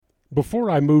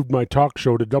Before I moved my talk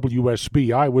show to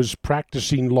WSB, I was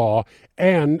practicing law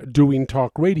and doing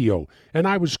talk radio, and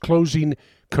I was closing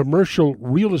commercial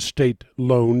real estate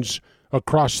loans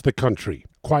across the country,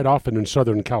 quite often in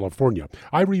Southern California.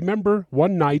 I remember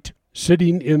one night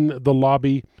sitting in the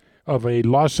lobby of a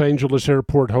Los Angeles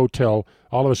airport hotel.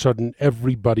 All of a sudden,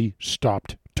 everybody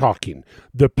stopped talking.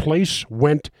 The place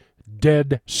went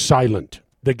dead silent.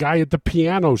 The guy at the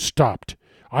piano stopped.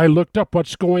 I looked up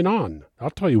what's going on. I'll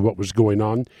tell you what was going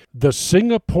on. The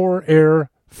Singapore Air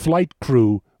flight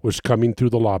crew was coming through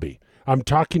the lobby. I'm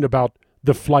talking about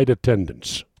the flight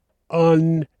attendants.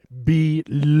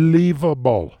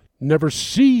 Unbelievable. Never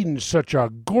seen such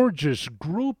a gorgeous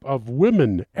group of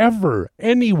women ever,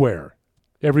 anywhere.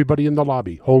 Everybody in the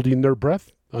lobby holding their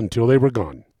breath until they were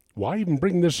gone. Why even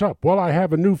bring this up? Well, I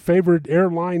have a new favorite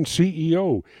airline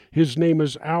CEO. His name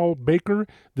is Al Baker,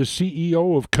 the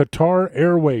CEO of Qatar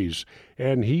Airways.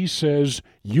 And he says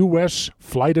U.S.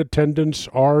 flight attendants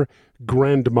are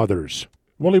grandmothers.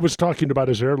 Well, he was talking about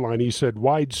his airline. He said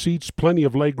wide seats, plenty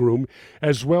of legroom,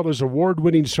 as well as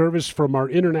award-winning service from our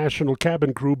international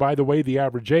cabin crew. By the way, the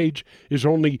average age is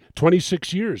only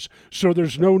 26 years, so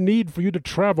there's no need for you to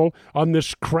travel on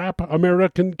this crap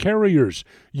American carriers.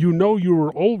 You know you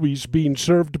are always being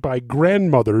served by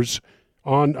grandmothers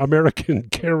on American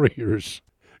carriers.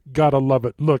 Gotta love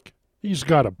it. Look, he's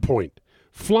got a point.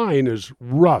 Flying is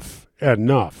rough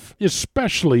enough,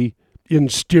 especially in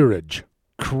steerage.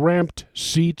 Cramped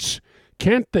seats.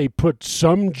 Can't they put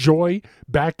some joy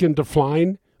back into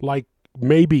flying? Like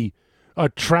maybe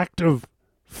attractive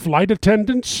flight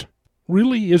attendants?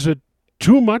 Really, is it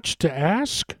too much to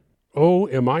ask? Oh,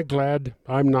 am I glad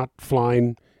I'm not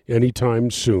flying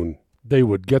anytime soon. They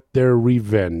would get their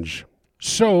revenge.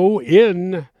 So,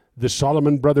 in the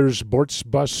Solomon Brothers Bortz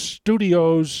Bus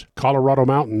Studios, Colorado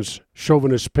Mountains,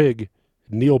 chauvinist pig,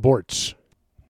 Neil Bortz.